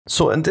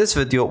So in this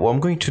video, what I'm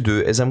going to do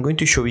is I'm going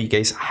to show you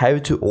guys how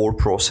to ore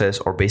process,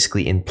 or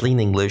basically in plain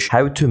English,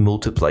 how to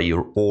multiply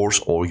your ores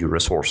or your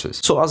resources.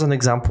 So as an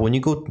example, when you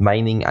go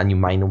mining and you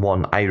mine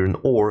one iron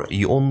ore,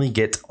 you only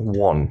get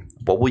one.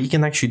 But what you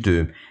can actually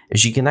do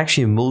is you can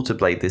actually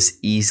multiply this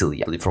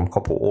easily from a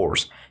couple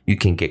ores. You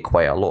can get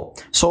quite a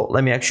lot. So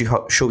let me actually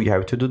show you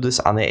how to do this,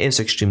 and it is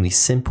extremely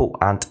simple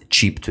and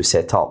cheap to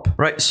set up.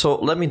 Right, so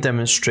let me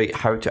demonstrate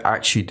how to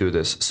actually do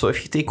this. So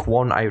if you take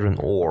one iron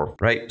ore,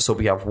 right, so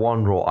we have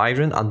one raw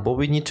iron, and what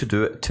we need to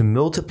do to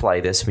multiply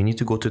this, we need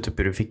to go to the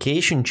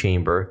purification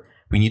chamber.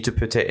 We need to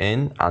put it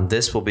in, and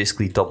this will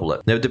basically double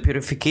it. Now, the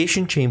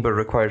purification chamber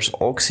requires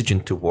oxygen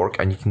to work,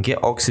 and you can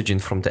get oxygen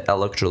from the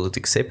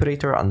electrolytic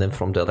separator and then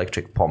from the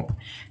electric pump.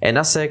 In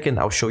a second,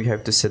 I'll show you how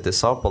to set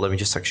this up, but let me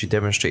just actually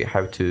demonstrate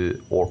how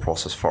to ore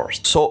process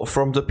first. So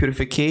from the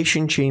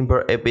purification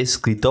chamber, it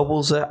basically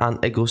doubles it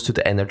and it goes to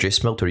the Energized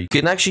Smelter. You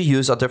can actually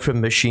use a different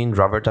machine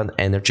rather than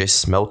Energized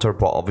Smelter,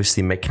 but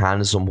obviously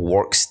Mekanism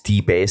works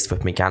the best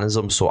with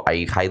Mekanism, so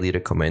I highly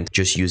recommend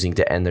just using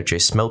the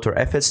Energized Smelter.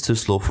 If it's too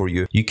slow for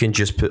you, you can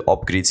just put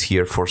upgrades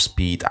here for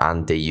speed,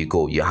 and there you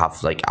go. You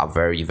have like a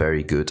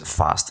very good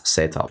fast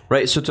setup.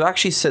 Right, so to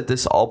actually set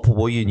this up,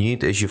 what you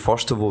need is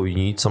first of all, you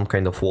need some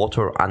kind of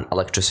water and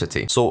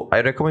electricity. So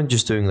I recommend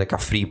just doing like a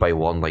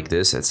 3x1 like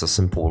this. It's a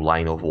simple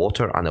line of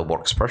water and it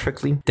works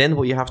perfectly. Then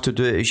what you have to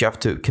do is you have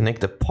to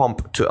connect the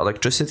pump to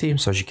electricity.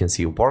 So as you can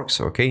see, it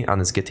works, okay, and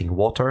it's getting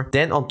water.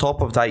 Then on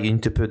top of that, you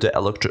need to put the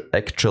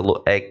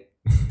electrolytic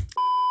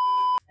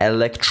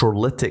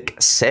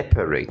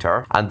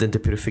separator, and then the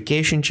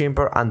purification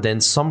chamber, and then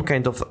some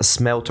kind of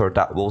smelter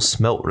that will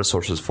smelt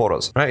resources for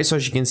us. Right, so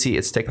as you can see,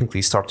 it's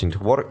technically starting to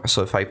work.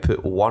 So if I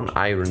put one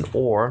iron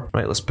ore,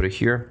 right, let's put it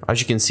here.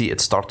 As you can see,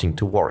 it's starting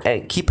to work.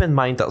 And keep in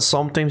mind that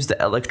sometimes the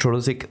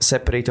electrolytic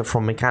separator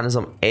from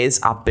Mekanism is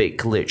a bit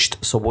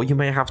glitched. So what you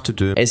might have to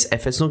do is,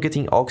 if it's not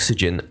getting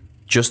oxygen,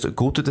 just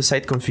go to the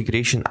site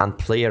configuration and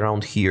play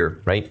around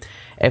here, right?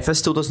 If it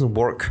still doesn't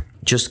work,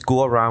 just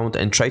go around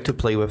and try to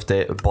play with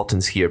the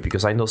buttons here,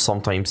 because I know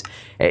sometimes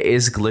it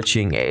is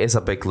glitching, it is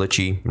a bit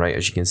glitchy, right?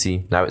 As you can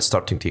see, now it's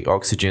starting to take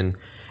oxygen.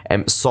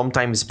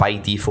 Sometimes by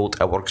default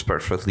it works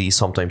perfectly,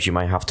 sometimes you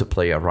might have to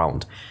play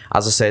around.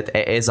 As I said,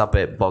 it is a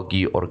bit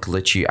buggy or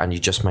glitchy and you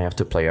just might have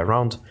to play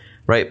around,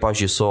 right? But as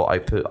you saw, I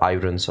put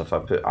iron, so if I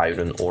put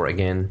iron ore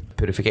again,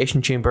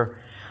 purification chamber,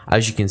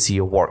 as you can see,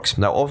 it works.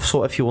 Now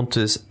also, if you want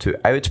this to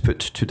output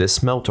to the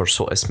smelter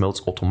so it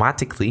smelts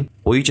automatically,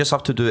 what you just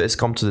have to do is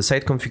come to the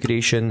site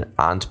configuration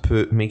and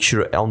make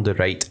sure on the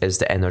right is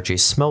the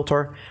Energized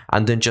Smelter,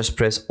 and then just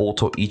press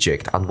auto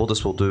eject. And what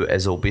this will do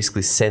is it will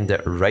basically send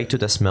it right to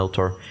the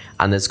smelter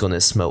and it's going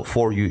to smelt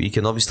for you. You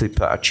can obviously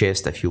put a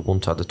chest if you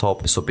want at the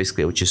top, so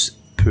basically it will just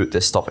put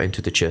this stuff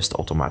into the chest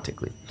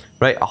automatically.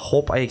 Right, I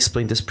hope I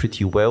explained this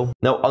pretty well.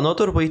 Now,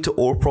 another way to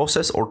ore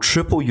process or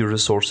triple your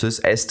resources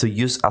is to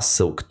use a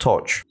silk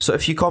touch. So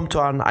if you come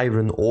to an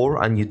iron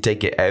ore and you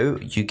dig it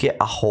out, you get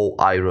a whole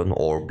iron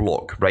ore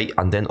block, right?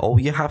 And then all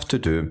you have to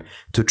do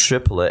to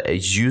triple it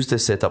is use the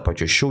setup I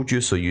just showed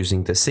you. So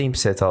using the same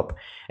setup,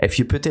 if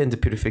you put it in the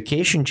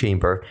purification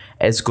chamber,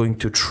 it's going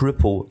to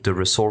triple the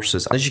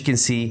resources. As you can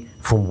see,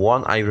 from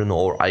one iron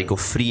ore, I got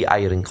 3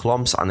 iron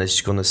clumps and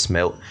it's going to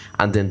smelt,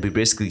 and then we're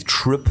basically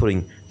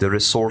tripling the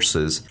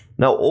resources.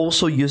 Now,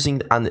 also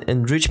using an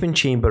enrichment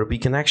chamber, we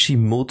can actually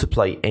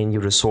multiply any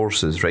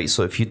resources, right?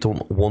 So if you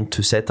don't want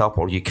to set up,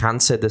 or you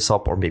can't set this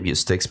up, or maybe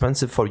it's too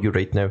expensive for you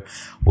right now,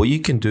 what you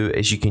can do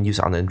is you can use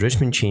an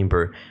enrichment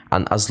chamber,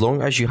 and as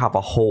long as you have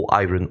a whole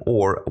iron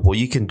ore, what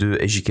you can do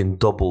is you can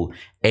double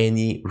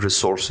any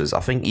resources. I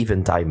think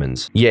even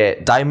diamonds. Yeah,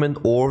 diamond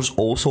ores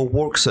also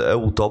works, so it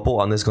will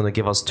double and it's going to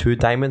give us 2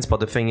 diamonds.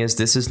 But the thing is,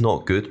 this is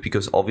not good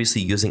because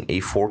obviously using a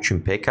fortune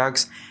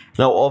pickaxe.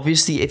 Now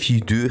obviously, if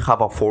you do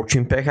have a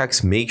fortune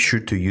pickaxe, make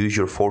sure to use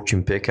your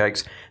fortune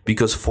pickaxe,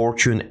 because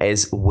fortune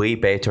is way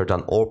better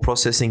than ore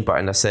processing. But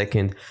in a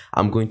second,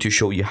 I'm going to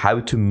show you how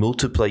to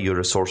multiply your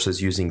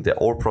resources using the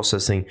ore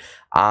processing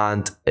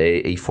and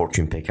a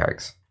fortune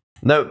pickaxe.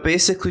 Now,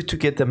 basically, to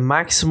get the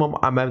maximum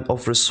amount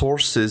of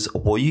resources,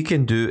 what you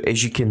can do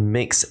is you can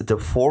mix the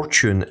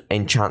fortune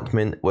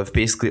enchantment with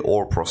basically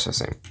ore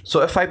processing.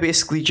 So if I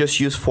basically just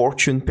use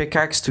fortune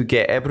pickaxe to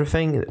get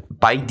everything,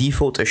 by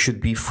default it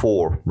should be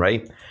 4,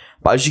 right?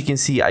 But as you can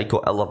see, I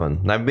got 11.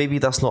 Now maybe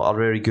that's not a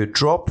very good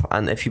drop,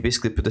 and if you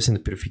basically put this in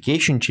the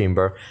purification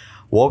chamber,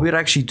 what we're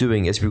actually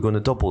doing is we're going to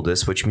double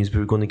this, which means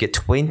we're going to get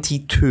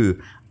 22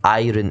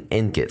 iron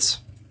ingots.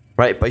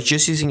 Right, by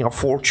just using a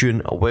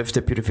fortune with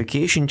the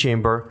purification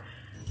chamber,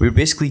 we're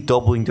basically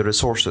doubling the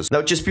resources.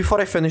 Now, just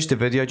before I finish the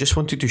video, I just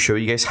wanted to show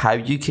you guys how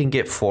you can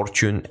get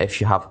fortune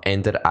if you have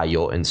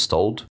EnderIO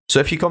installed. So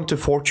if you come to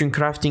fortune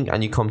crafting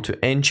and you come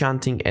to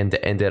enchanting and the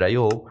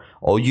EnderIO,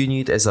 all you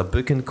need is a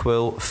book and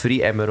quill,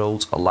 3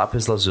 emeralds, a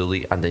lapis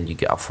lazuli, and then you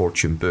get a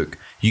fortune book.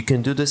 You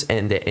can do this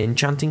in the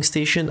enchanting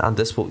station, and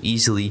this will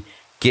easily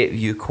get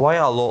you quite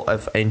a lot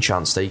of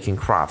enchants that you can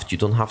craft. You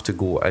don't have to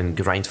go and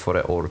grind for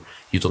it, or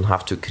you don't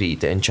have to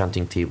create the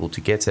enchanting table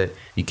to get it.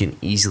 You can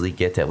easily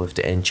get it with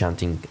the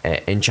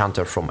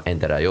enchanter from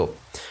EnderIO.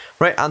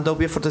 Right, and that'll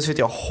be it for this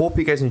video. I hope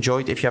you guys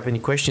enjoyed. If you have any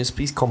questions,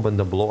 please comment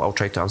down below. I'll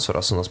try to answer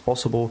as soon as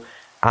possible.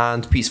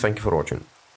 And peace. Thank you for watching.